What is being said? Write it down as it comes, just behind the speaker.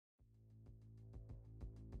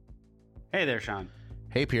Hey there, Sean.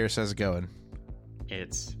 Hey, Pierce, how's it going?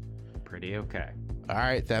 It's pretty okay. All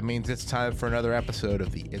right, that means it's time for another episode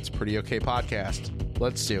of the It's Pretty Okay podcast.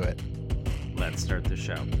 Let's do it. Let's start the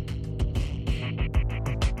show.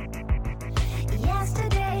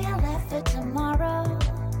 Yesterday I left for tomorrow.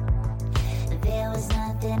 There was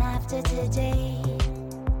nothing after today.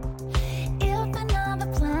 If another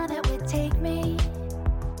planet would take me,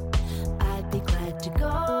 I'd be glad to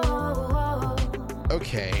go.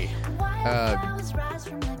 Okay.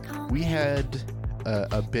 We had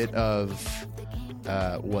a bit of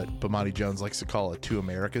what Bomani Jones likes to call a Two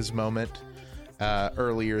Americas moment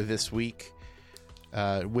earlier this week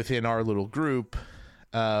within our little group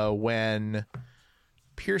when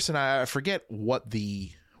Pierce and I forget what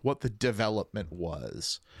the development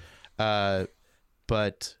was,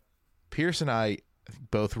 but Pierce and I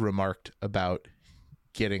both remarked about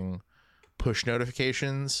getting push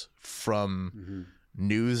notifications from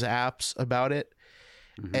news apps about it.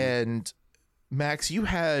 And Max, you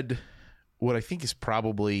had what I think is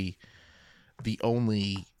probably the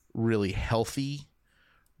only really healthy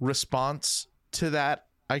response to that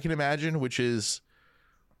I can imagine, which is,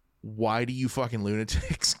 why do you fucking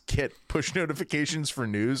lunatics get push notifications for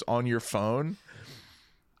news on your phone?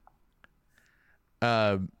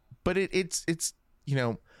 But it's you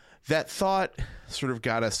know, that thought sort of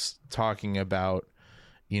got us talking about,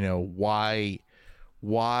 you know, why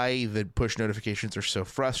the push notifications are so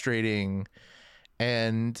frustrating,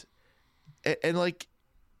 and like,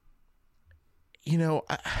 you know,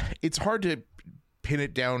 it's hard to pin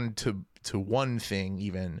it down to one thing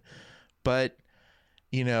even, but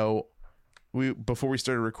you know, before we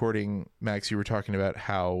started recording, Max, you were talking about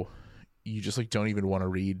how you just like don't even want to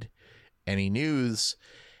read any news,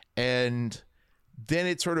 and then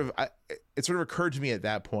it sort of occurred to me at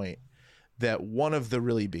that point that one of the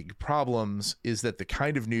really big problems is that the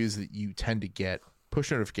kind of news that you tend to get push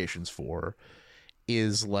notifications for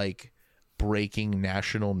is like breaking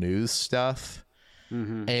national news stuff.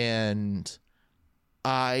 And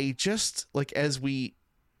I just like, as we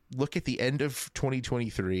look at the end of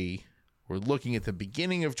 2023, we're looking at the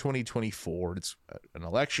beginning of 2024. It's an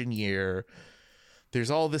election year. There's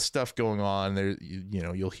all this stuff going on there. You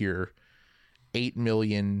know, you'll hear 8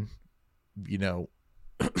 million, you know,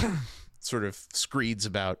 sort of screeds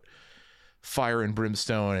about fire and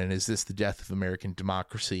brimstone and is this the death of American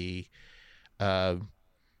democracy?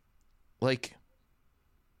 Like,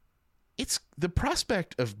 it's the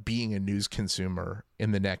prospect of being a news consumer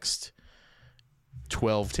in the next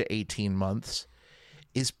 12 to 18 months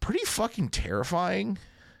is pretty fucking terrifying.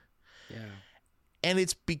 Yeah. And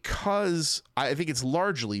it's because, I think it's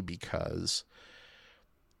largely because,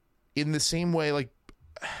 in the same way, like,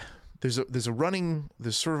 there's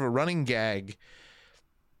sort of a running gag,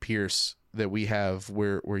 Pierce, that we have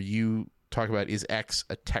where you talk about, is X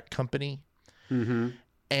a tech company?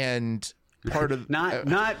 And part of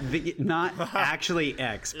not actually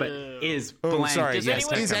X, but is blank. Oh, sorry.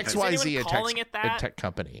 Yes, is XYZ a tech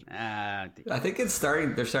company? I think it's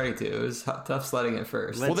starting. They're starting to. It was tough sledding at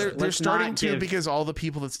first. Well, they're starting to because all the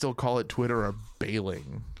people that still call it Twitter are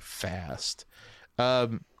bailing fast.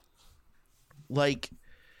 Like,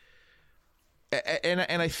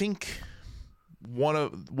 and I think one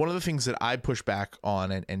of the things that I push back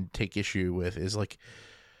on and take issue with is, like,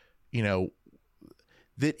 you know,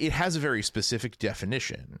 that it has a very specific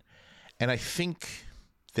definition. And I think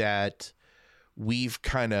that we've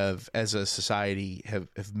kind of, as a society, have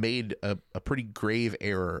made a pretty grave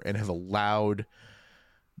error and have allowed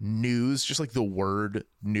news, just like the word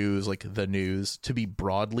news, like the news, to be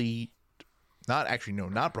broadly,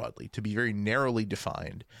 to be very narrowly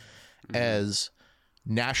defined as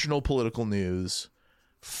national political news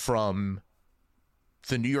from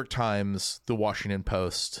the New York Times, the Washington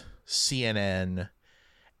Post, CNN,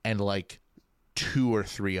 and like 2 or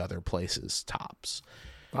 3 other places tops.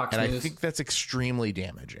 Fox and News. I think that's extremely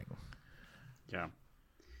damaging.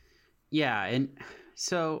 Yeah. And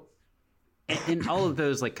so, and all of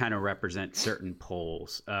those like kind of represent certain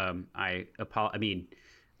polls. I mean,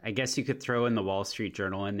 I guess you could throw in the Wall Street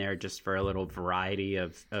Journal in there just for a little variety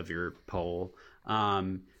of your poll.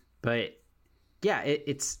 But yeah,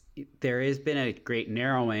 there has been a great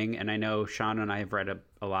narrowing, and I know Sean and I have read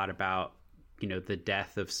a lot about, you know, the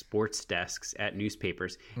death of sports desks at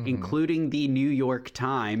newspapers, including the New York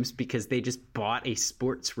Times, because they just bought a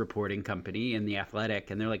sports reporting company in The Athletic,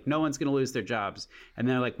 and they're like, no one's going to lose their jobs. And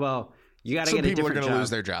they're like, well, you got to get a different job. Some people are going to lose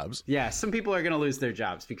their jobs. Yeah, some people are going to lose their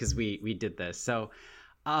jobs because we did this. So,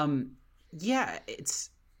 yeah,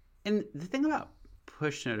 and the thing about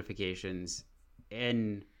push notifications,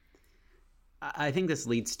 and I think this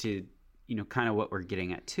leads to, kind of what we're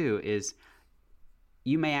getting at too is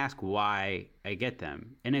you may ask why I get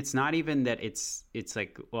them. And it's not even that it's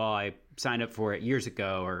like, well, I signed up for it years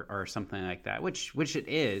ago or something like that, which it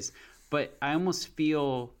is. But I almost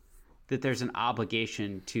feel that there's an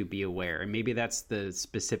obligation to be aware. And maybe that's the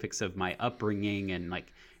specifics of my upbringing and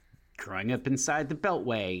like growing up inside the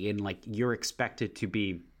Beltway, and like you're expected to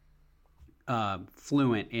be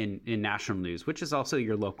fluent in national news, which is also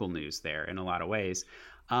your local news there in a lot of ways.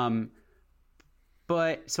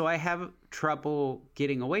 But so I have trouble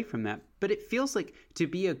getting away from that. But it feels like to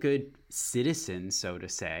be a good citizen, so to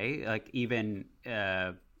say, like even,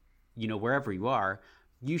 wherever you are,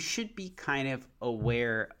 you should be kind of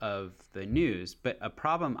aware of the news. But a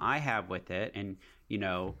problem I have with it, and,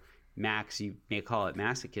 Max, you may call it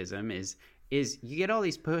masochism, is you get all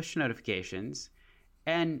these push notifications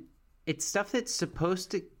and it's stuff that's supposed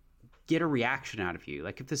to get a reaction out of you.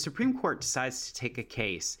 Like if the Supreme Court decides to take a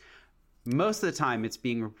case, most of the time it's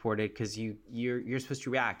being reported because you're supposed to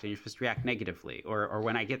react, and you're supposed to react negatively. Or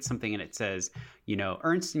when I get something and it says,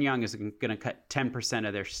 Ernst & Young is going to cut 10%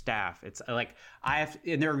 of their staff. It's like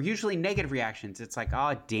and they're usually negative reactions. It's like,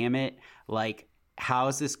 oh, damn it. Like, how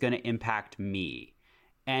is this going to impact me?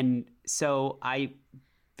 And so I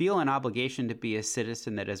feel an obligation to be a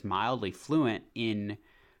citizen that is mildly fluent in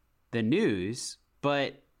the news,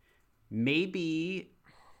 but maybe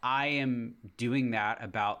I am doing that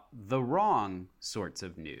about the wrong sorts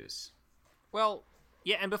of news. Well,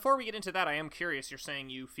 yeah, and before we get into that, I am curious. You're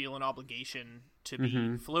saying you feel an obligation to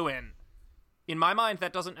be fluent. In my mind,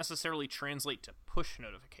 that doesn't necessarily translate to push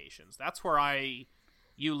notifications. That's where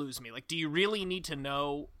you lose me. Like, do you really need to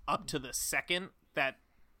know up to the second that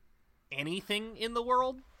anything in the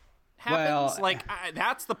world happens? Well,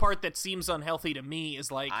 that's the part that seems unhealthy to me,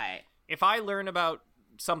 is like, if I learn about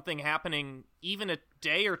something happening even a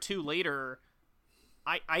day or two later,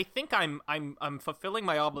 I think I'm fulfilling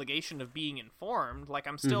my obligation of being informed. Like,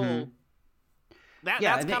 I'm still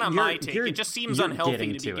that's kind of my take. It just seems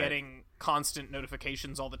unhealthy to be getting constant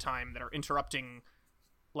notifications all the time that are interrupting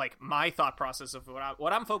like my thought process of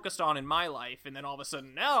what I'm focused on in my life, and then all of a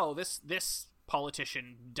sudden, no, this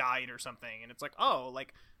politician died or something, and it's like, oh,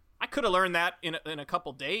 like I could have learned that in a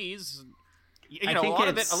couple days. A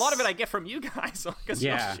lot of it I get from you guys, because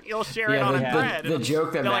you'll share it on a thread. The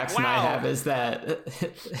joke that Max like, wow. and I have is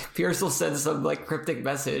that Pierce will send some like cryptic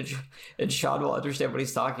message, and Sean will understand what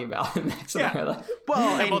he's talking about. And Max and I are like,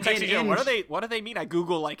 well, and we'll text each other, what do they mean? I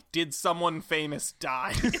Google like, did someone famous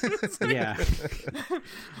die? Yeah.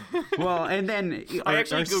 Well, and then I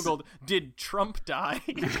actually Googled, did Trump die?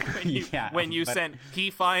 when you sent,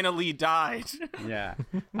 he finally died. Yeah,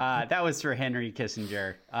 that was for Henry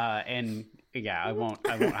Kissinger, and. Yeah, I won't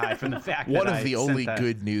hide from the fact that one of the only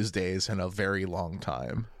good news days in a very long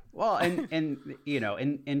time. Well,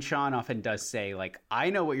 and Sean often does say, like, I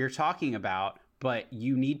know what you're talking about, but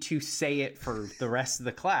you need to say it for the rest of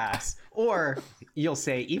the class, or you'll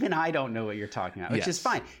say, even I don't know what you're talking about, which is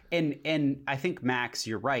fine. And I think, Max,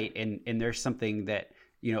 you're right, and there's something that,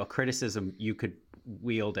 a criticism you could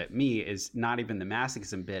wield at me is not even the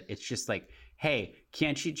masochism bit. It's just like, hey,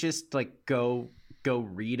 can't you just like go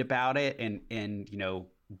read about it and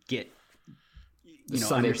get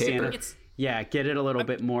understand it. Get it a little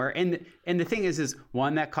bit more. And the thing is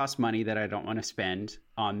one, that costs money that I don't want to spend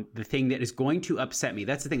on the thing that is going to upset me.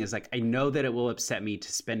 That's the thing, is like, I know that it will upset me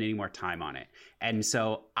to spend any more time on it. And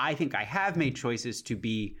so I think I have made choices to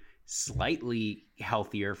be slightly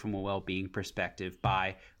healthier from a well-being perspective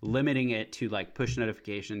by limiting it to like push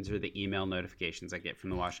notifications or the email notifications I get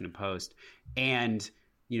from the Washington Post. And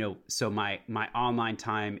so my online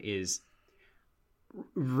time is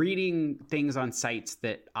reading things on sites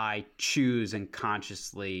that I choose and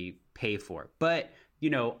consciously pay for. But,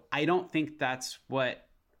 I don't think that's what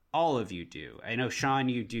all of you do. I know, Sean,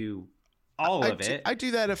 you do all of it. I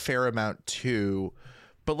do that a fair amount too.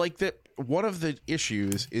 But like one of the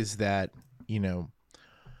issues is that, you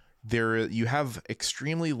have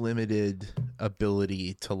extremely limited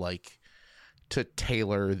ability to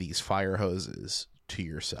tailor these fire hoses to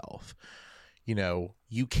yourself.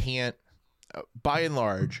 You can't, by and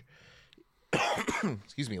large,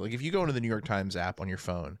 excuse me, like if you go into the New York Times app on your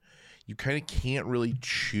phone, you kind of can't really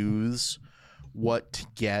choose what to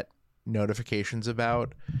get notifications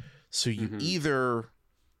about. So you either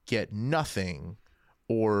get nothing,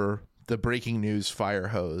 or the breaking news fire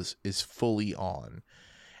hose is fully on.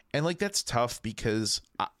 And like, that's tough because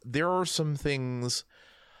there are some things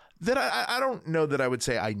that I don't know that I would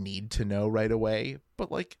say I need to know right away,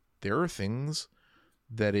 but like there are things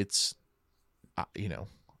that it's,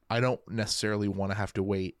 I don't necessarily want to have to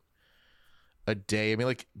wait a day. I mean,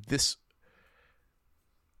 like this,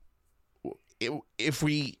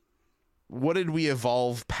 what did we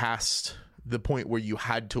evolve past the point where you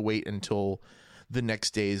had to wait until the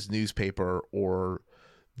next day's newspaper or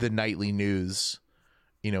the nightly news,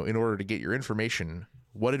 in order to get your information?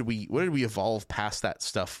 What did we evolve past that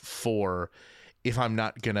stuff for, if I'm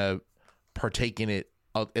not gonna partake in it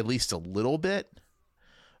at least a little bit?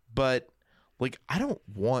 But like, I don't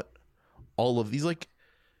want all of these, like,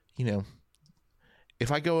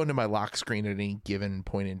 if I go into my lock screen at any given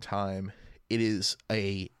point in time, it is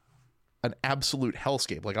an absolute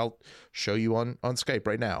hellscape. Like, I'll show you on Skype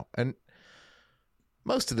right now, and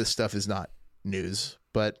most of this stuff is not news,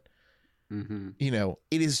 but it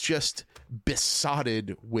is just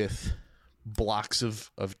besotted with blocks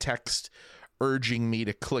of text urging me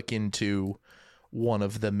to click into one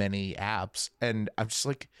of the many apps, and I'm just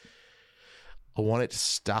like, I want it to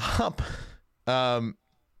stop. And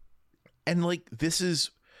like, this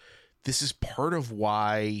is part of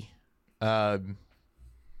why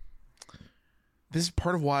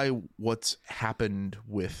what's happened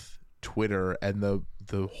with Twitter and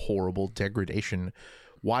the horrible degradation,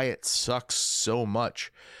 why it sucks so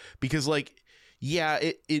much. Because like, yeah,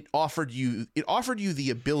 it offered you the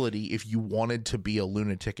ability, if you wanted to be a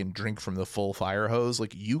lunatic and drink from the full fire hose,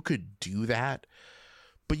 like, you could do that.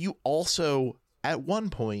 But you also, at one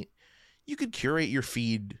point, you could curate your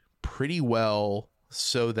feed pretty well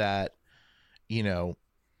so that, you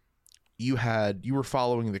were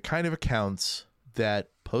following the kind of accounts that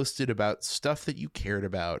posted about stuff that you cared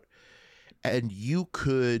about, and you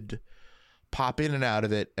could pop in and out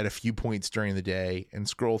of it at a few points during the day and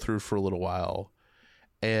scroll through for a little while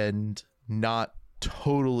and not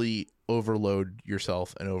totally overload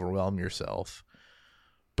yourself and overwhelm yourself.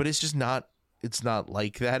 But it's not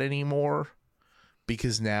like that anymore,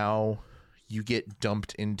 because now you get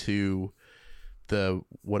dumped into the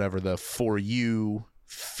For You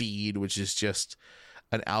feed, which is just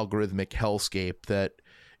an algorithmic hellscape that,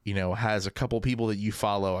 has a couple people that you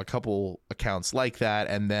follow, a couple accounts like that,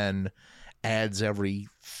 and then ads every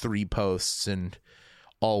 3 posts, and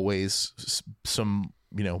always some,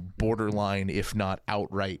 borderline, if not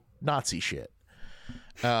outright Nazi shit.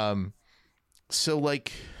 So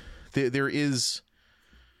like, there used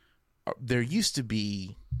to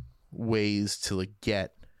be ways to like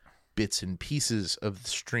get bits and pieces of the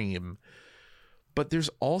stream, but there's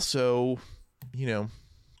also,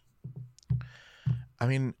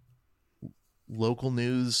 local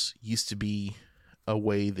news used to be a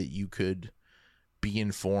way that you could be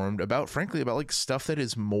informed about, frankly, about like stuff that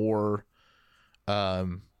is more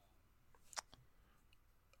sort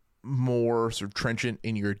of trenchant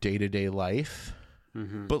in your day-to-day life.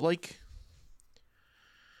 But like,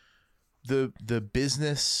 the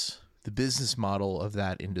business model of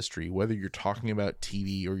that industry, whether you're talking about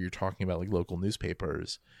TV or you're talking about like local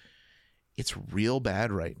newspapers, it's real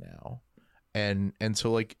bad right now. And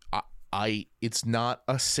so like, it's not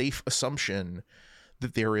a safe assumption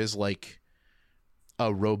that there is like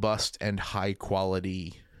a robust and high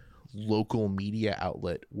quality local media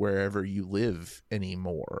outlet wherever you live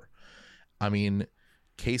anymore. I mean,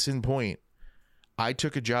 case in point, I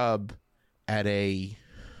took a job at a,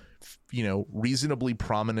 reasonably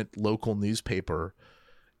prominent local newspaper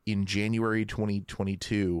in January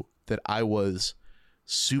 2022 that I was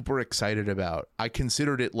super excited about. I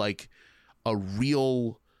considered it like a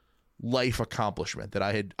real life accomplishment, that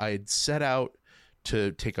I had set out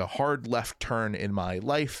to take a hard left turn in my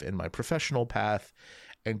life and my professional path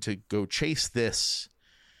and to go chase this.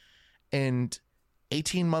 And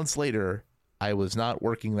 18 months later, I was not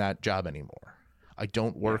working that job anymore. I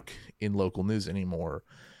don't work in local news anymore.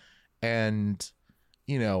 And,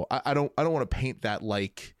 I don't want to paint that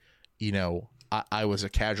like, I was a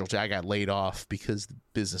casualty. I got laid off because the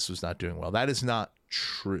business was not doing well. That is not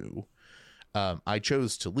true. I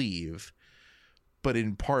chose to leave, but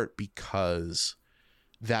in part because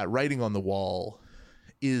that writing on the wall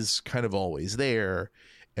is kind of always there,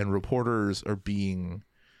 and reporters are being,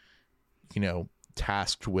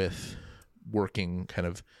 tasked with working kind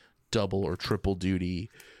of double or triple duty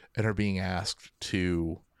and are being asked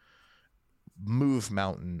to move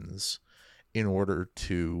mountains in order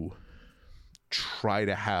to try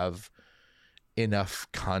to have enough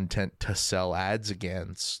content to sell ads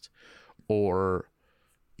against, or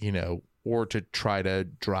to try to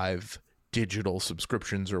drive digital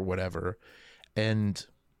subscriptions or whatever. And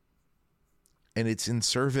it's in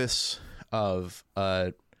service of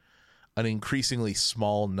an increasingly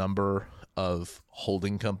small number of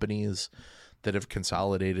holding companies that have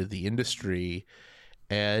consolidated the industry.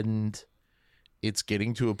 And it's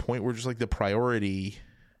getting to a point where just like the priority,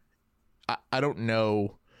 I don't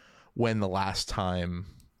know when the last time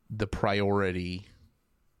the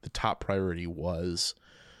top priority was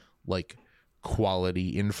like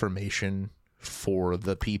quality information for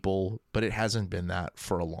the people, but it hasn't been that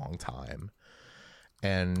for a long time.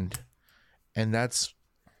 And that's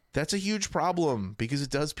a huge problem, because it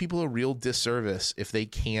does people a real disservice if they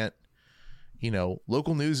can't,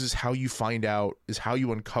 local news is how you find out, is how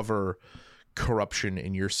you uncover corruption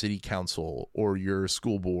in your city council or your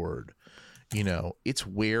school board. It's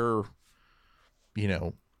where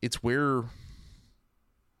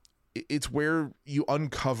you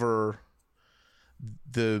uncover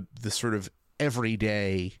the sort of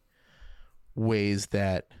everyday ways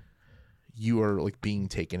that you are like being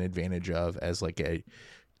taken advantage of as like a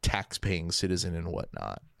tax-paying citizen and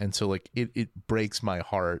whatnot. And so like it breaks my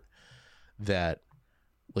heart that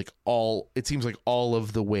like it seems like all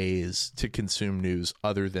of the ways to consume news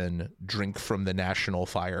other than drink from the national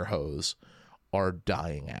fire hose are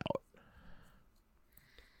dying out.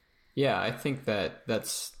 Yeah, I think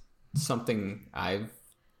that's something I've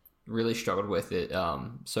really struggled with it.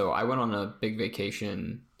 So I went on a big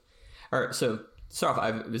vacation. So start off,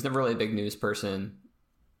 I was never really a big news person.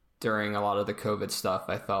 During a lot of the COVID stuff,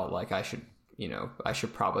 I felt like I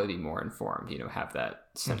should probably be more informed, have that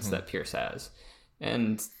sense that Pierce has.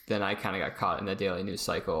 And then I kind of got caught in the daily news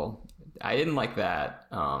cycle. I didn't like that.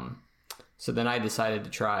 So then I decided to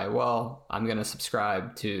try, I'm going to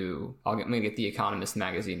subscribe to, I'm going to get The Economist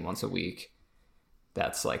magazine once a week.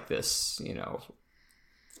 That's like this,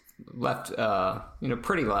 left,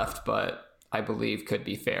 pretty left, but I believe could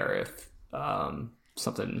be fair if some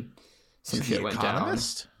shit went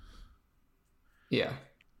Economist? down. Yeah.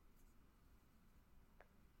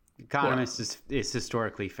 Economist is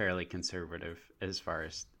historically fairly conservative as far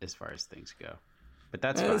as things go, but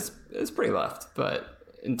that's fine. It's pretty left, but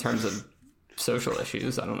in terms of social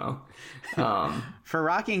issues, I don't know. For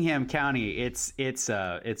Rockingham County, it's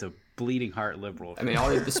a bleeding heart liberal. I mean,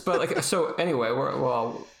 so anyway,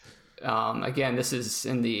 again, this is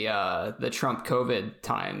in the Trump COVID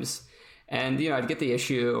times, and I'd get the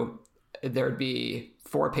issue. There'd be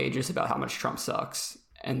 4 pages about how much Trump sucks,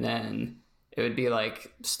 and then it would be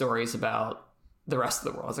like stories about the rest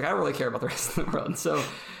of the world. I was like, I don't really care about the rest of the world. And so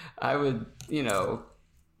I would,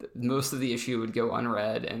 most of the issue would go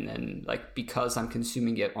unread. And then like, because I'm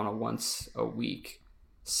consuming it on a once a week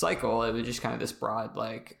cycle, it was just kind of this broad,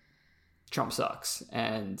 like, Trump sucks.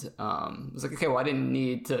 And I was like, okay, well, I didn't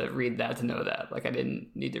need to read that to know that. Like, I didn't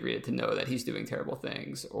need to read it to know that he's doing terrible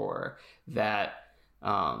things, or that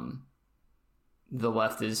the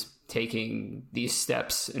left is taking these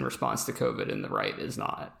steps in response to COVID and the right is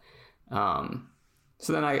not.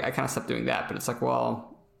 So then I kind of stopped doing that, but it's like,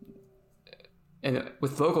 and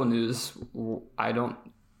with local news, why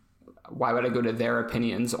would I go to their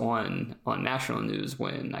opinions on national news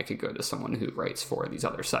when I could go to someone who writes for these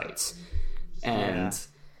other sites? And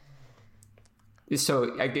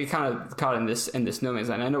so I get kind of caught in this no man's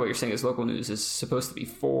land. I know what you're saying is local news is supposed to be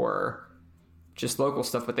for just local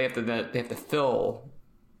stuff, but they have to fill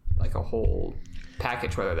like a whole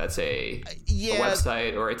package, whether that's a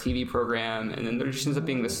website or a TV program, and then there just ends up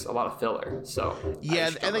being a lot of filler. So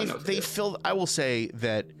they fill. I will say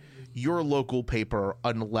that your local paper,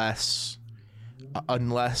 unless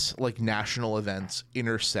like national events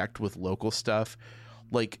intersect with local stuff,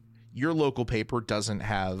 like your local paper doesn't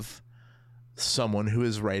have someone who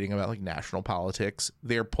is writing about like national politics.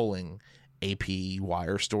 They're pulling AP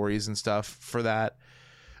wire stories and stuff for that.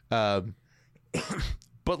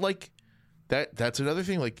 But like that's another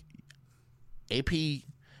thing, like AP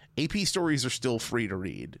stories are still free to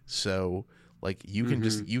read. So like you can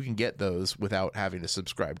you can get those without having to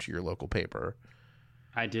subscribe to your local paper.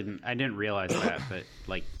 I didn't realize that, but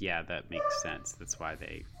like, yeah, that makes sense. That's why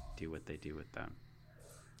they do what they do with them.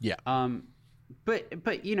 Yeah. But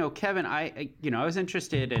Kevin, I was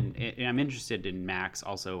interested and I'm interested in, Max,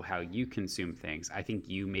 also how you consume things. I think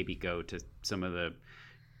you maybe go to some of the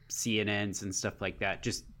CNNs and stuff like that,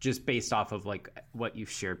 just based off of like what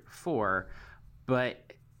you've shared before.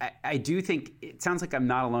 But I do think it sounds like I'm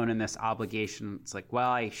not alone in this obligation. It's like, well,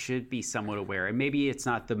 I should be somewhat aware, and maybe it's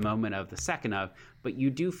not the moment of, the second of, but you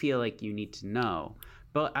do feel like you need to know.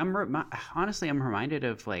 But honestly, I'm reminded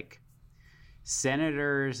of like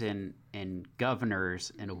senators and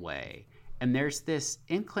governors in a way, and there's this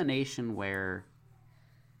inclination where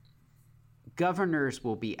governors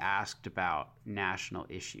will be asked about national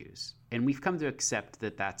issues, and we've come to accept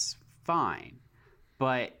that that's fine,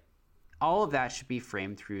 but all of that should be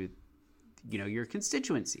framed through your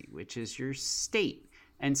constituency, which is your state.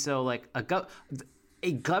 And so like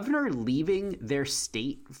a governor leaving their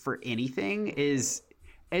state for anything is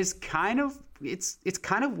is kind of it's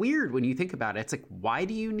kind of weird when you think about it. It's like, why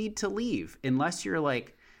do you need to leave unless you're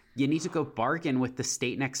like you need to go bargain with the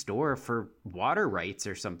state next door for water rights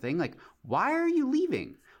or something? Like, why are you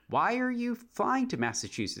leaving? Why are you flying to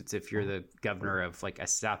Massachusetts if you're the governor of like a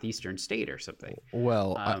southeastern state or something?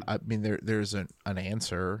 Well, I mean, there's an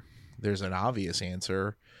answer. There's an obvious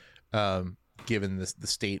answer, given the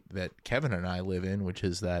state that Kevin and I live in, which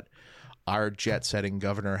is that our jet-setting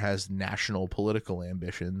governor has national political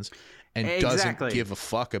ambitions and doesn't give a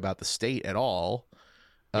fuck about the state at all.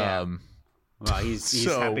 Yeah. Well, he's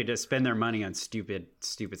happy to spend their money on stupid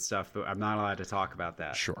stuff, but I'm not allowed to talk about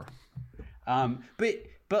that. Sure.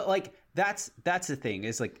 But like that's the thing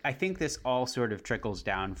is like I think this all sort of trickles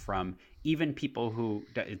down from even people who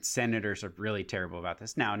senators are really terrible about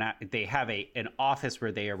this. Now, they have an office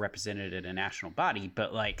where they are represented in a national body,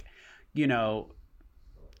 but like, you know,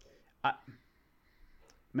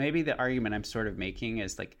 maybe the argument I'm sort of making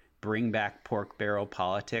is like bring back pork barrel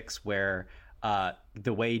politics, where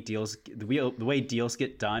the way deals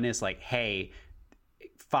get done is like, hey,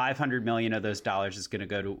 $500 million of those dollars is going to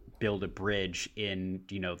go to build a bridge in,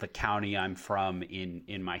 you know, the county I'm from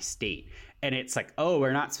in my state. And it's like, oh,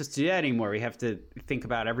 we're not supposed to do that anymore. We have to think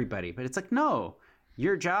about everybody. But it's like, no,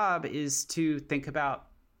 your job is to think about,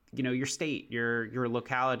 you know, your state, your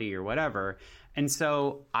locality or whatever. And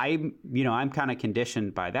so I'm kind of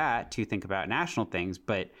conditioned by that to think about national things.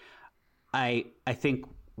 But I think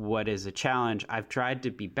what is a challenge, I've tried to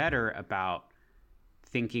be better about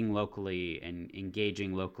thinking locally and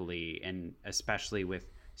engaging locally, and especially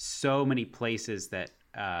with so many places that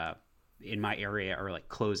in my area are like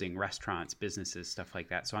closing, restaurants, businesses, stuff like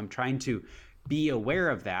that. So I'm trying to be aware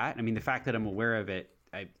of that. I mean, the fact that I'm aware of it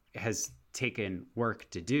has taken work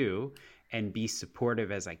to do, and be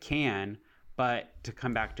supportive as I can. But to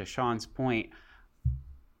come back to Sean's point,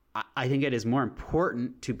 I think it is more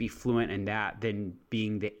important to be fluent in that than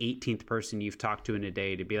being the 18th person you've talked to in a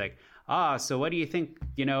day to be like, so what do you think?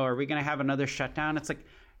 You know, are we going to have another shutdown? It's like,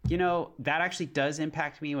 you know, that actually does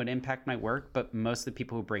impact me, would impact my work, but most of the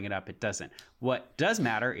people who bring it up, it doesn't. What does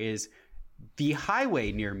matter is the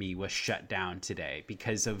highway near me was shut down today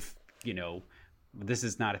because of, you know, this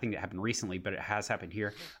is not a thing that happened recently, but it has happened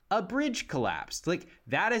here. A bridge collapsed. Like,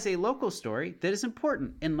 that is a local story that is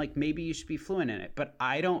important, and like maybe you should be fluent in it. But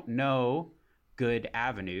I don't know good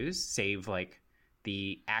avenues, save like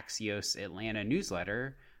the Axios Atlanta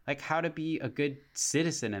newsletter, like how to be a good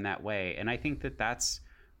citizen in that way. And I think that that's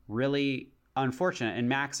really unfortunate. And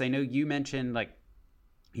Max, I know you mentioned like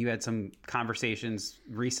you had some conversations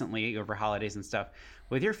recently over holidays and stuff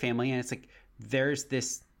with your family, and it's like there's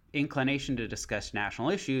this inclination to discuss national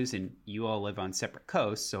issues, and you all live on separate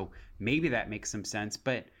coasts, so maybe that makes some sense,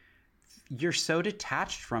 but you're so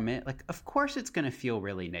detached from it. Like, of course it's going to feel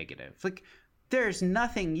really negative. Like, there's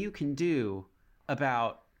nothing you can do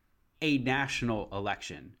about a national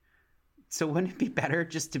election. So wouldn't it be better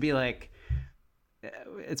just to be like,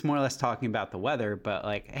 it's more or less talking about the weather, but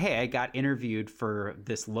like, hey, I got interviewed for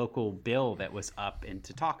this local bill that was up and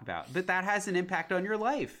to talk about, but that has an impact on your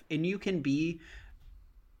life, and you can be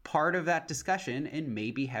part of that discussion and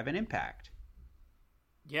maybe have an impact.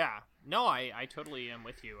 Yeah, no, I totally am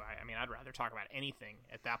with you. I mean, I'd rather talk about anything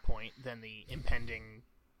at that point than the impending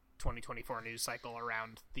 2024 news cycle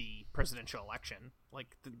around the presidential election.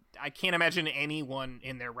 Like, I can't imagine anyone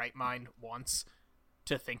in their right mind wants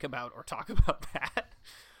to think about or talk about that.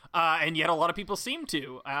 And yet a lot of people seem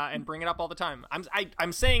to, and bring it up all the time.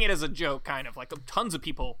 I'm saying it as a joke, kind of like tons of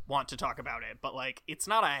people want to talk about it, but like, it's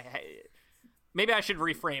not maybe I should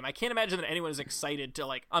reframe. I can't imagine that anyone is excited to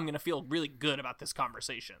like, I'm going to feel really good about this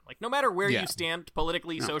conversation. Like, no matter where you stand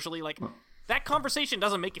politically, socially, like that conversation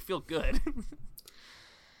doesn't make you feel good.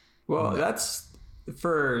 Well, that's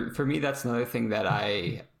for me, that's another thing that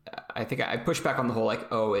I think I push back on the whole, like,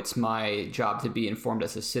 oh, it's my job to be informed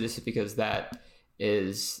as a citizen, because that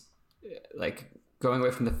is like going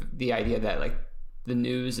away from the idea that like the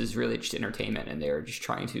news is really just entertainment and they're just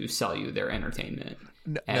trying to sell you their entertainment.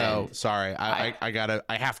 No, sorry. I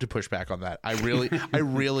have to push back on that. I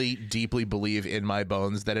really deeply believe in my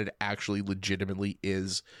bones that it actually legitimately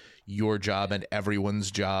is your job and everyone's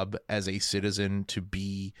job as a citizen to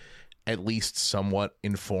be at least somewhat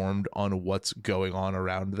informed on what's going on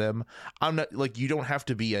around them. I'm not like, you don't have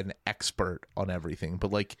to be an expert on everything,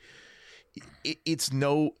 but like it is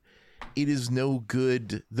no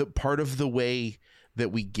good. The part of the way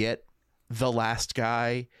that we get The Last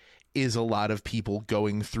Guy is a lot of people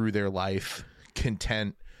going through their life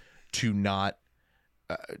content to not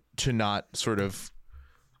sort of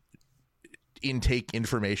intake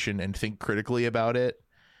information and think critically about it,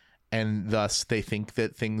 and thus they think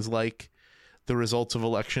that things like the results of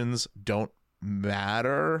elections don't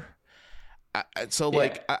matter. So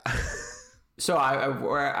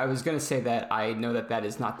I was going to say that I know that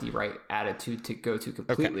is not the right attitude to go to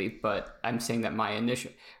completely, but I'm saying that my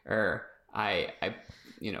initial,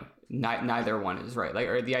 neither one is right. Like,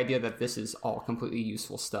 or the idea that this is all completely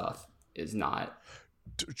useful stuff is not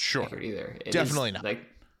sure accurate either. Definitely not. Like,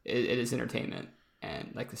 it is entertainment,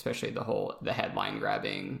 and like especially the headline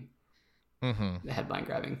grabbing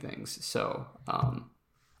things. So,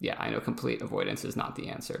 I know complete avoidance is not the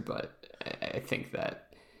answer, but I think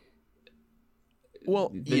that.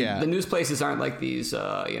 Well, the news places aren't like these,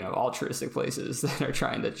 altruistic places that are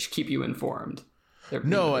trying to just keep you informed.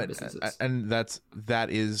 And that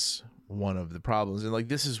is one of the problems, and like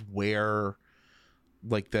this is where,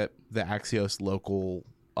 like the Axios local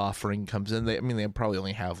offering comes in. They probably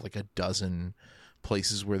only have like a dozen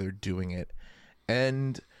places where they're doing it,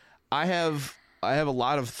 and I have a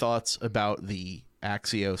lot of thoughts about the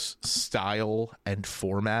Axios style and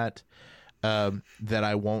format that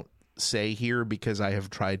I won't say here because I have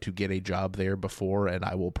tried to get a job there before, and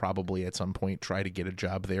I will probably at some point try to get a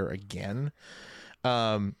job there again.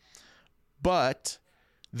 But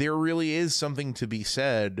there really is something to be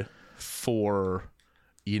said for,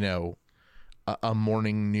 a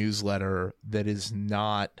morning newsletter that is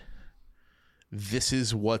not, this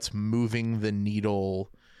is what's moving the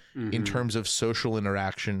needle in terms of social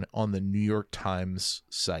interaction on the New York Times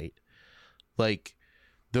site. Like,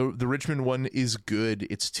 the Richmond one is good.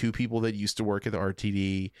 It's two people that used to work at the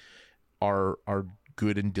RTD are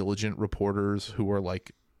good and diligent reporters who are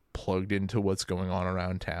like plugged into what's going on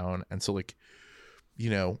around town. And so like,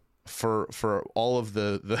 for all of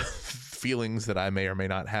the feelings that I may or may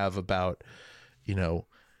not have about,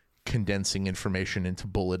 condensing information into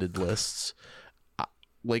bulleted lists,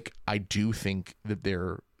 I do think that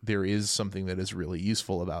there is something that is really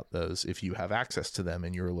useful about those if you have access to them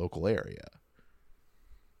in your local area.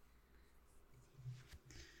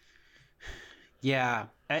 Yeah,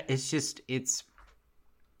 it's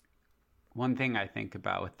one thing I think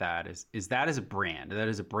about with that is that is a brand. That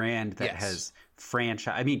is a brand that has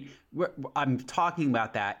franchise. I mean, I'm talking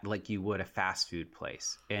about that like you would a fast food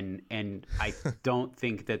place, and I don't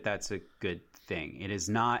think that that's a good thing. It is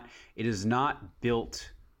not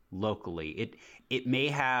built locally. It may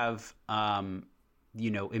have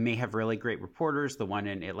it may have really great reporters. The one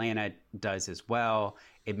in Atlanta does as well.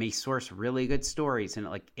 It may source really good stories, and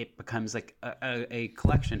it becomes like a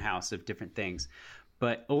collection house of different things.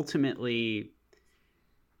 But ultimately,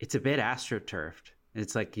 it's a bit astroturfed.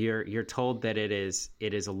 It's like you're told that it is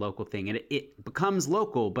a local thing, and it becomes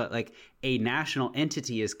local. But like a national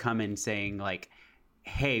entity is coming saying like,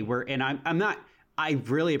 "Hey, I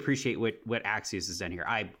really appreciate what Axios has done here.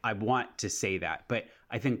 I want to say that, but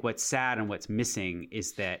I think what's sad and what's missing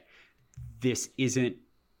is that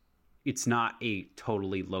it's not a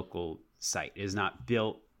totally local site. It is not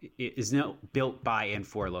built. It is not built by and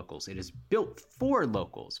for locals. It is built for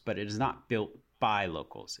locals, but it is not built by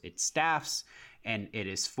locals. It staffs and it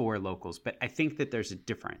is for locals. But I think that there's a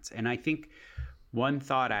difference. And I think one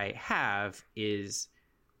thought I have is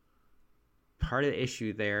part of the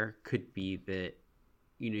issue there could be that,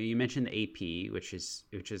 you mentioned the AP, which is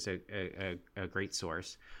a great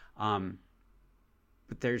source.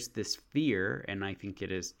 But there's this fear, and I think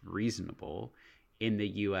it is reasonable in the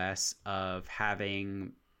U.S. of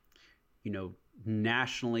having,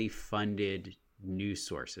 nationally funded news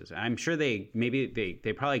sources. I'm sure they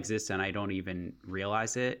probably exist and I don't even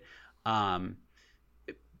realize it.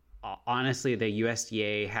 Honestly, the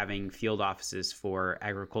USDA having field offices for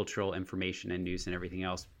agricultural information and news and everything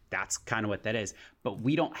else, that's kind of what that is. But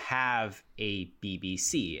we don't have a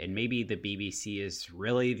BBC, and maybe the BBC is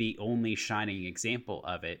really the only shining example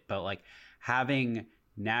of it. But like having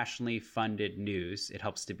nationally funded news, it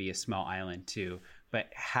helps to be a small island too. But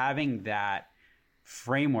having that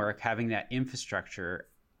framework, having that infrastructure,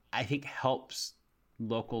 I think helps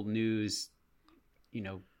local news,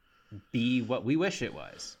 be what we wish it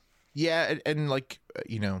was. Yeah, and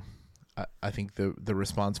I think the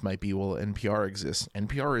response might be, well, NPR exists.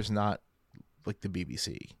 NPR is not like the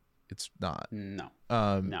BBC. It's not. No.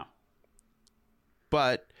 No.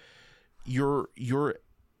 But your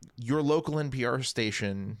local NPR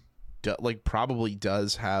station probably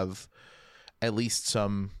does have at least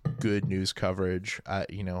some good news coverage.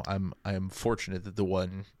 I'm fortunate that the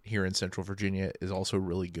one here in Central Virginia is also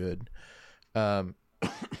really good.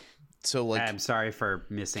 So I'm sorry for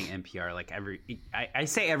missing NPR. I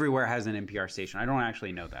say everywhere has an NPR station. I don't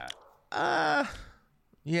actually know that.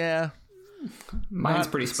 Yeah. Mine's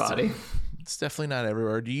pretty spotty. It's definitely not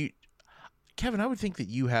everywhere. Kevin, I would think that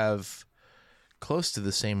you have close to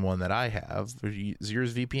the same one that I have. Is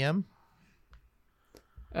yours VPN?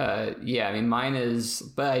 Yeah, I mean mine is,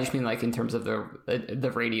 but I just mean like in terms of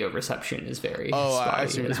the radio reception is very spotty. I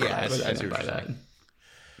see what that.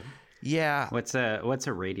 Yeah. What's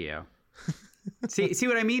a radio? see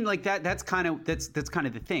what I mean? Like that's kind of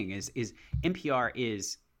the thing is NPR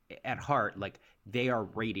is at heart, like, they are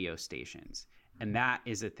radio stations, and that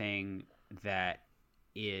is a thing that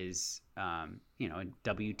is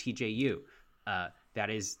WTJU, that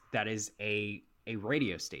is a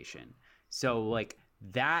radio station. So like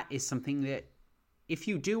that is something that if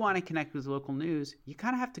you do want to connect with local news, you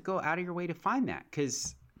kind of have to go out of your way to find that,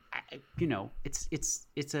 because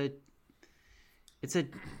it's a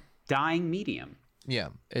dying medium. Yeah,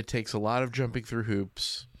 it takes a lot of jumping through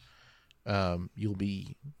hoops. You'll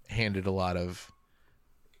be handed a lot of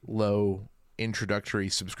low introductory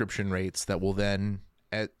subscription rates that will then,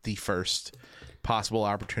 at the first possible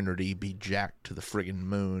opportunity, be jacked to the friggin'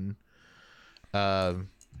 moon.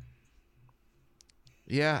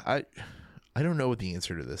 Yeah, I don't know what the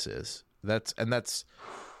answer to this is. That's the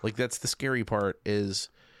scary part, is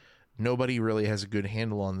nobody really has a good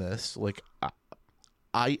handle on this. Like,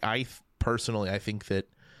 I personally, I think that,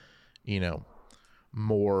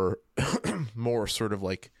 more sort of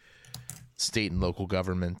like state and local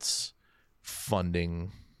governments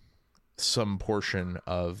funding some portion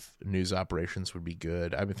of news operations would be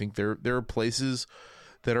good. I think there are places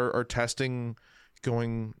that are testing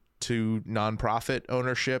going to nonprofit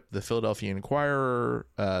ownership, the Philadelphia Inquirer,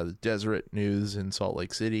 the Deseret News in Salt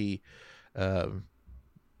Lake City. But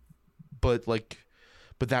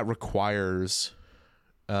that requires,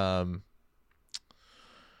 a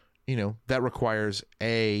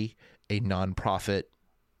nonprofit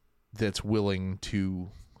that's willing to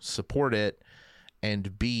support it,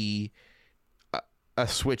 and B, a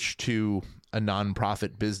switch to a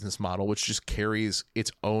nonprofit business model, which just carries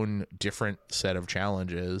its own different set of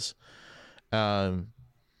challenges. There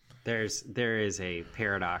is a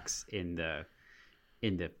paradox in the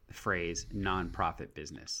phrase nonprofit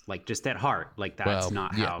business. Like, just at heart, like that's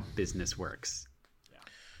not how business works.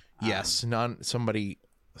 Yes, somebody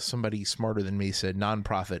smarter than me said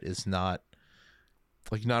nonprofit is not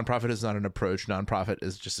an approach. Nonprofit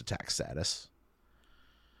is just a tax status.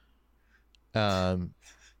 The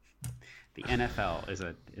NFL is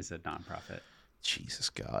a nonprofit. Jesus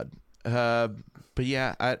God. But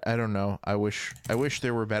yeah, I don't know. I wish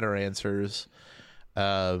there were better answers.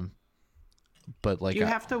 But like, you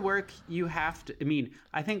have to work. I mean,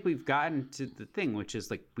 I think we've gotten to the thing, which is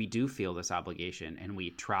like, we do feel this obligation, and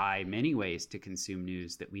we try many ways to consume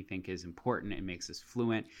news that we think is important and makes us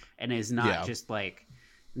fluent, and is not just like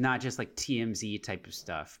TMZ type of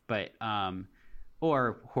stuff, but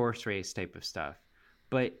or horse race type of stuff.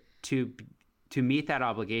 But to meet that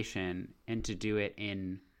obligation and to do it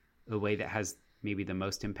in a way that has maybe the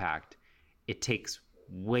most impact, it takes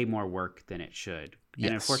way more work than it should. Yes.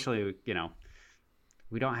 And unfortunately,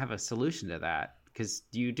 we don't have a solution to that, because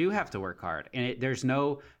you do have to work hard, and there's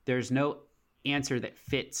no answer that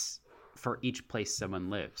fits for each place someone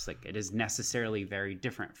lives. Like, it is necessarily very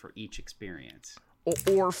different for each experience,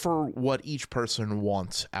 or for what each person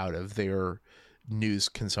wants out of their news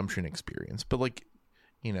consumption experience. But like,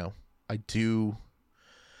 I do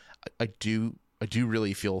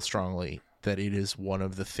really feel strongly that it is one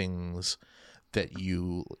of the things that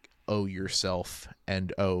you owe yourself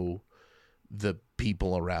and owe the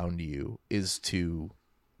people around you, is to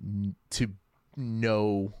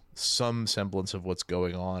know some semblance of what's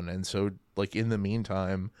going on. And so, like, in the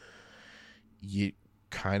meantime, you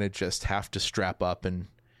kind of just have to strap up and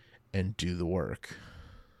do the work.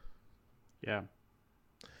 Yeah.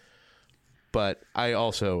 But I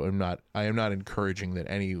also am not encouraging that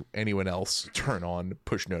anyone else turn on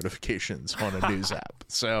push notifications on a news app.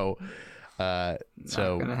 So not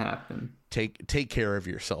gonna happen. Take care of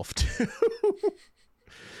yourself too.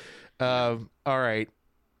 All right,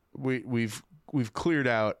 we've cleared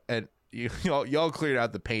out, and y'all cleared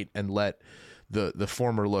out the paint and let the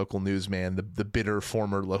former local newsman, the bitter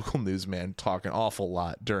former local newsman, talk an awful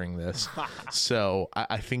lot during this. So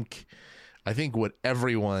I think what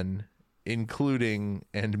everyone, including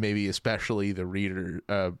and maybe especially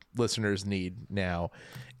the listeners, need now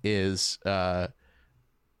is a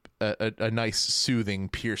nice soothing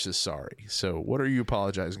Pierce is sorry. So what are you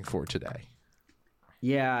apologizing for today?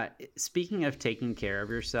 Yeah, speaking of taking care of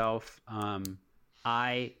yourself,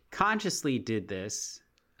 I consciously did this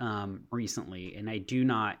recently, and I do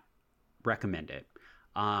not recommend it.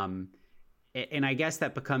 And I guess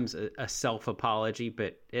that becomes a self-apology,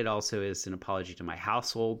 but it also is an apology to my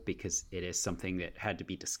household, because it is something that had to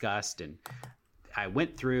be discussed, and I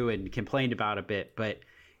went through and complained about a bit, but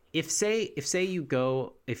if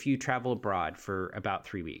you travel abroad for about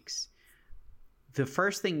 3 weeks, the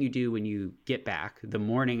first thing you do when you get back, the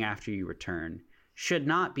morning after you return, should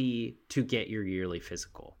not be to get your yearly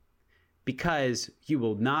physical, because you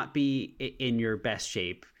will not be in your best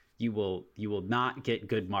shape. You will not get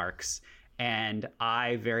good marks. And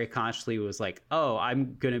I very consciously was like, oh,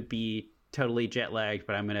 I'm going to be totally jet lagged,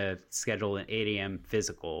 but I'm going to schedule an 8 a.m.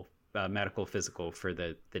 physical, medical physical for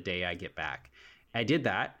the day I get back. I did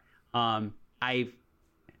that.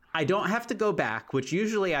 I don't have to go back, which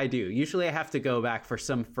usually I do. Usually I have to go back for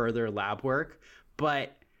some further lab work,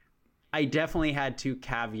 but I definitely had to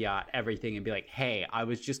caveat everything and be like, hey, I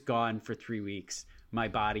was just gone for 3 weeks. My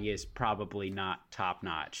body is probably not top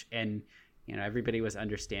notch. And, you know, everybody was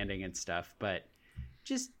understanding and stuff, but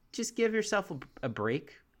just give yourself a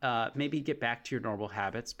break. Maybe get back to your normal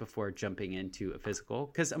habits before jumping into a physical.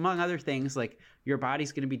 Because among other things, like, your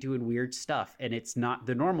body's going to be doing weird stuff and it's not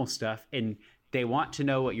the normal stuff. And they want to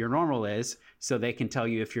know what your normal is so they can tell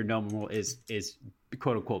you if your normal is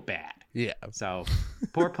quote unquote bad. Yeah. So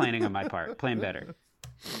poor planning on my part. Plan better.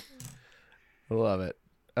 I love it.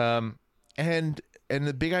 And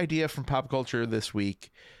the big idea from pop culture this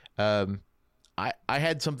week, I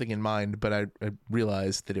had something in mind, but I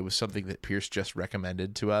realized that it was something that Pierce just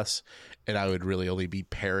recommended to us, and I would really only be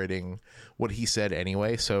parroting what he said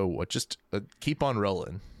anyway. So just keep on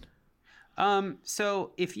rolling.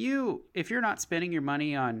 So if you're not spending your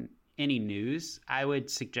money on any news, I would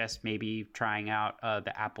suggest maybe trying out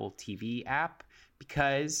the Apple TV app,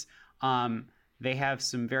 because they have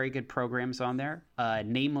some very good programs on there,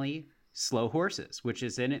 namely Slow Horses, which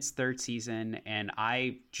is in its 3rd season, and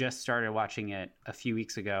I just started watching it a few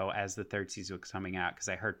weeks ago as the 3rd season was coming out because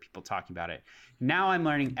I heard people talking about it. Now I'm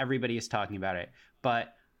learning everybody is talking about it,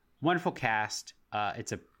 but wonderful cast.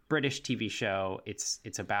 It's a British TV show.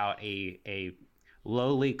 It's about a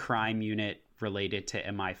lowly crime unit related to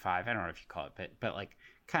MI5. I don't know if you call it, but like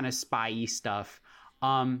kind of spy-y stuff.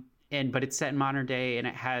 But it's set in modern day, and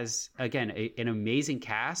it has, again, an amazing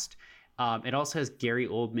cast. It also has Gary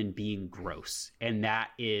Oldman being gross, and that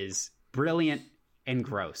is brilliant and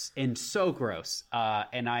gross, and so gross.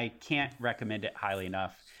 And I can't recommend it highly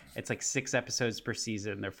enough. It's like 6 episodes per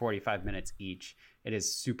season. They're 45 minutes each. It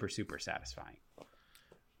is super, super satisfying.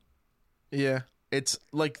 Yeah, it's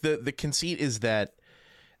like the conceit is that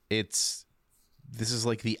this is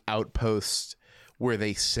like the outpost where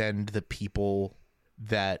they send the people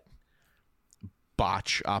that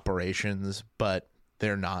botch operations, but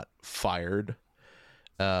they're not fired.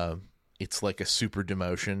 It's like a super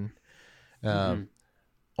demotion.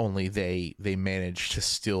 Only they manage to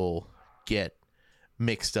still get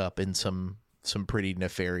mixed up in some pretty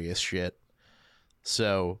nefarious shit.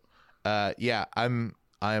 So, yeah, I'm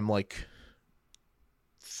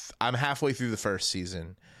halfway through the 1st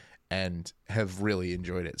season and have really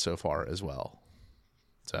enjoyed it so far as well.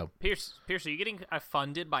 So Pierce, are you getting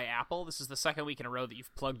funded by Apple? This is the 2nd week in a row that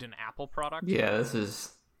you've plugged an Apple product. Yeah, this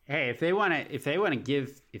is. Hey, if they want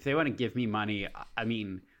to give me money, I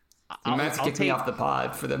mean, you might have to kick me off the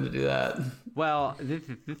pod for them to do that. Well, the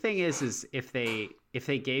thing is if they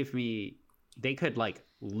gave me, they could like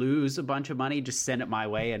lose a bunch of money, just send it my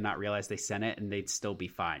way and not realize they sent it, and they'd still be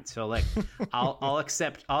fine. So like, I'll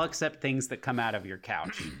accept things that come out of your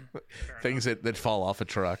couch, things that fall off a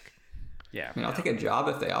truck. Yeah, I mean, I'll take a job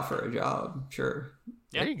if they offer a job. Sure.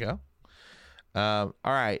 There you go. All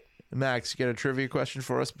right, Max, you got a trivia question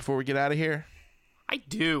for us before we get out of here? I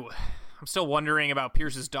do. I'm still wondering about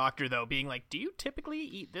Pierce's doctor, though, being like, do you typically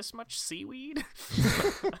eat this much seaweed?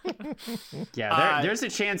 Yeah, there's a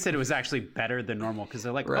chance that it was actually better than normal, because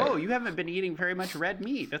they're like, right. Oh, you haven't been eating very much red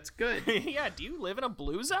meat. That's good. Yeah, do you live in a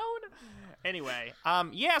blue zone? Anyway,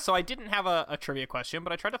 so I didn't have a trivia question,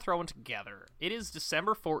 but I tried to throw one together. It is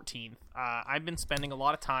December 14th. I've been spending a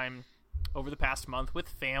lot of time over the past month with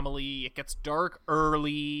family. It gets dark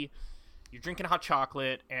early. You're drinking hot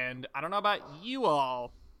chocolate, and I don't know about you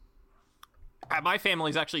all. My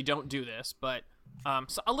families actually don't do this, but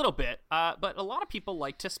so a little bit. But a lot of people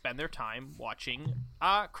like to spend their time watching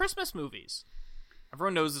Christmas movies.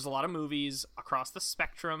 Everyone knows there's a lot of movies across the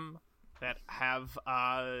spectrum that have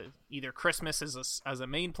either Christmas as a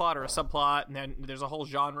main plot or a subplot, and then there's a whole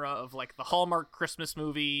genre of like the Hallmark Christmas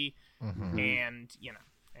movie, and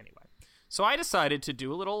anyway. So I decided to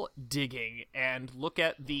do a little digging and look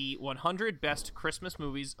at the 100 best Christmas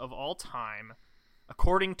movies of all time,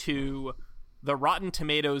 according to the Rotten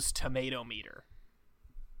Tomatoes Tomato Meter.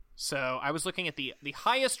 So I was looking at the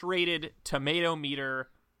highest rated Tomato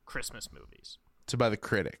Meter Christmas movies. So by the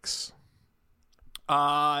critics.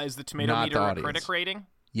 Is the Tomato Meter a critic rating?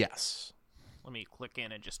 Yes. Let me click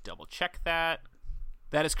in and just double check that.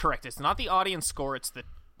 That is correct. It's not the audience score, it's the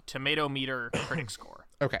Tomato Meter critic score.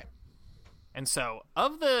 Okay. And so,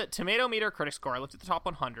 of the Tomato Meter critic score, I looked at the top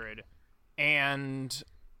 100, and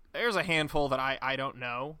there's a handful that I don't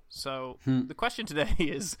know. So, the question today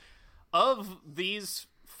is, of these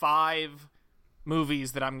 5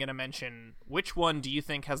 movies that I'm going to mention, which one do you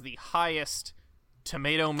think has the highest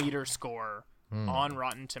Tomato Meter score on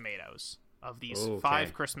Rotten Tomatoes of these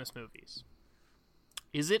 5 Christmas movies?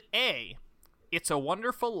 Is it A, It's a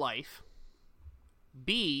Wonderful Life,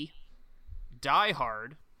 B, Die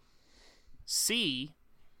Hard, C,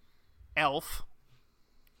 Elf,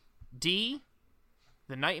 D,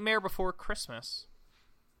 The Nightmare Before Christmas,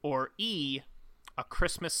 or E, A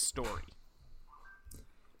Christmas Story?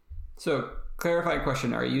 So, clarifying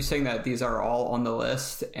question, are you saying that these are all on the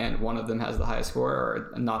list and one of them has the highest score,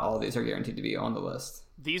 or not all of these are guaranteed to be on the list?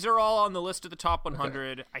 These are all on the list of the top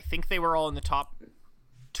 100. Okay. I think they were all in the top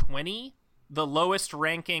 20. The lowest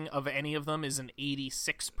ranking of any of them is an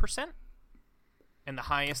 86%, and the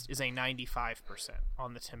highest is a 95%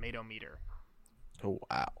 on the Tomato Meter. Oh,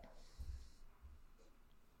 wow.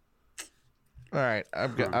 All right,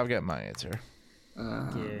 I've got my answer.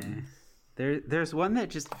 Yeah. There's one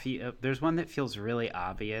that there's one that feels really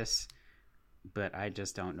obvious, but I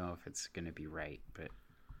just don't know if it's going to be right. But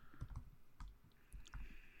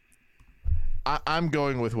I'm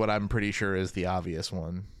going with what I'm pretty sure is the obvious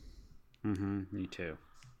one. Me too.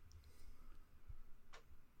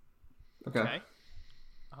 Okay.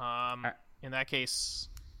 In that case,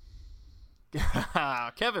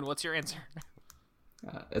 Kevin, what's your answer?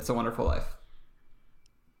 It's a Wonderful Life.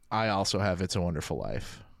 I also have It's a Wonderful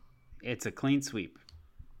Life. It's a clean sweep.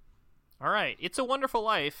 All right. It's a Wonderful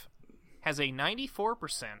Life has a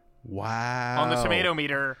 94%. Wow. On the Tomato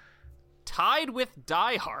Meter, tied with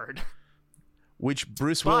Die Hard. Which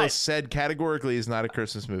Bruce Willis said categorically is not a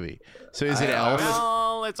Christmas movie. So is it Elf?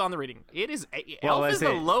 Well, it's on the reading. It is. Elf is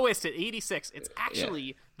the lowest at 86. It's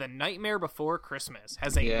actually The Nightmare Before Christmas.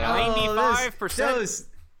 Has a 95%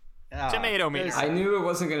 Tomato Meter. I knew it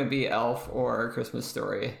wasn't going to be Elf or Christmas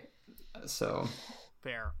Story. So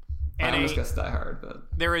fair. And I almost guessed Die Hard, but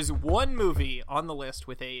there is one movie on the list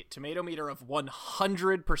with a Tomato Meter of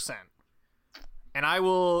 100%. And I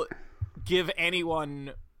will give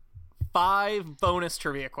anyone 5 bonus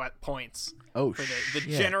trivia points for the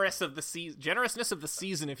generousness of the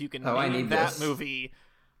season if you can name that movie.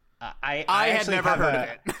 I had never heard of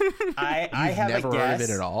it. I have never a guess. heard of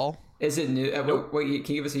it at all. Is it new? Nope. Wait,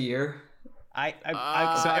 can you give us a year? I'm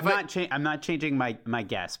not changing my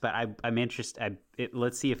guess, but I'm interested.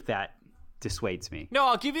 Let's see if that dissuades me. No,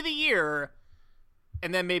 I'll give you the year,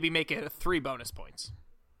 and then maybe make it 3 bonus points.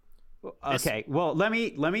 Okay. Well, let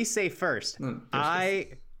me say first. But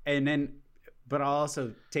I'll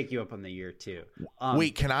also take you up on the year too.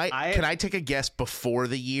 Wait, can I take a guess before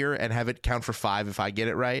the year and have it count for 5 if I get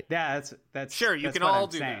it right? Yeah, that's sure. You can all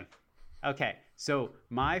do that. Okay, so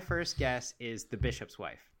my first guess is The Bishop's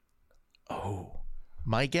Wife. Oh,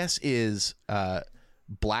 my guess is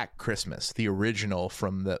Black Christmas, the original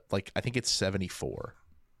from I think it's 74.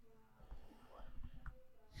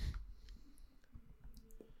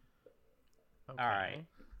 Okay. All right.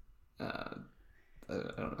 I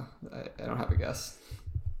don't know. I don't have a guess.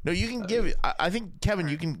 No, you can give it. I think Kevin,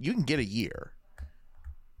 you can get a year.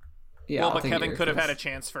 Yeah, well, but Kevin could have had a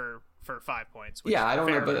chance for 5 points. Yeah, I don't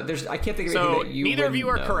know, but I can't think of anything that you neither of you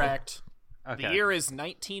are know. correct. Okay. The year is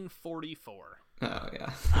 1944. Oh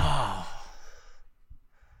yeah.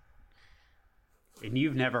 And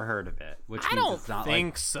you've never heard of it, which I means don't it's not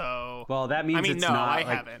think so. Well, that means it's not. I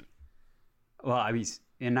haven't. Well, I mean,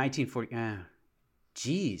 in 1940.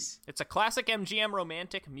 Jeez. It's a classic MGM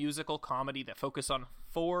romantic musical comedy that focuses on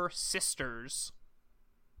 4 sisters.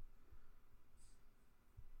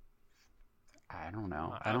 I don't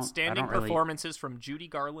know. Outstanding performances from Judy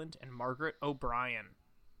Garland and Margaret O'Brien.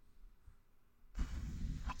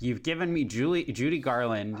 You've given me Judy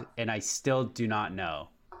Garland, and I still do not know.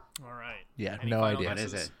 All right. Yeah, Any no idea. What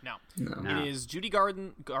is it? No. No. It is Judy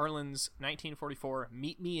Garland's 1944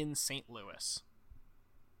 Meet Me in St. Louis.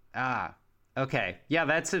 Ah. Okay. Yeah,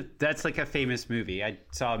 that's like a famous movie. I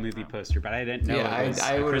saw a movie poster, but I didn't know it was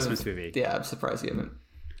a Christmas movie. Yeah, I'm surprised you haven't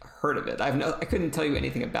heard of it. I couldn't tell you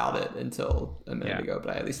anything about it until a minute ago,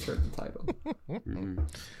 but I at least heard the title.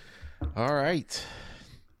 All right.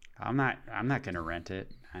 I'm not going to rent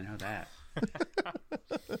it. I know that.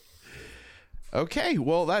 Okay.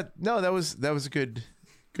 Well, that was a good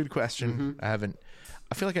question. Mm-hmm.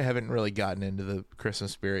 I feel like I haven't really gotten into the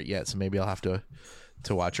Christmas spirit yet, so maybe I'll have to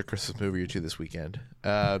watch a Christmas movie or two this weekend.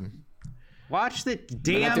 Watch the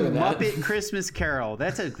damn Muppet Christmas Carol.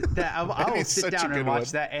 I will sit down and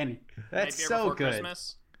watch that. And that's so good.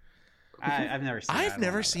 Christmas? I've never seen it. I've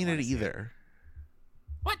never seen it either.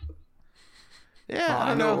 What? Yeah, I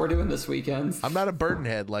don't know what we're doing this weekend. I'm not a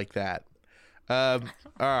burdenhead like that. All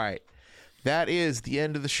right. That is the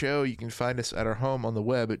end of the show. You can find us at our home on the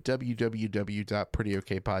web at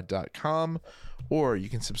www.prettyokpod.com, or you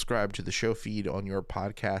can subscribe to the show feed on your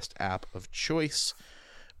podcast app of choice.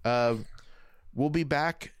 We'll be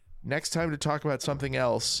back next time to talk about something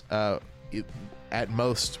else. At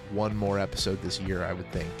most one more episode this year, I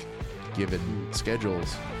would think, given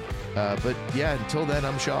schedules. But yeah, until then,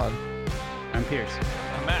 I'm Sean. I'm Pierce.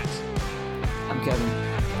 I'm Max. I'm Kevin.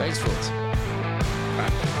 Thanks for listening. Bye.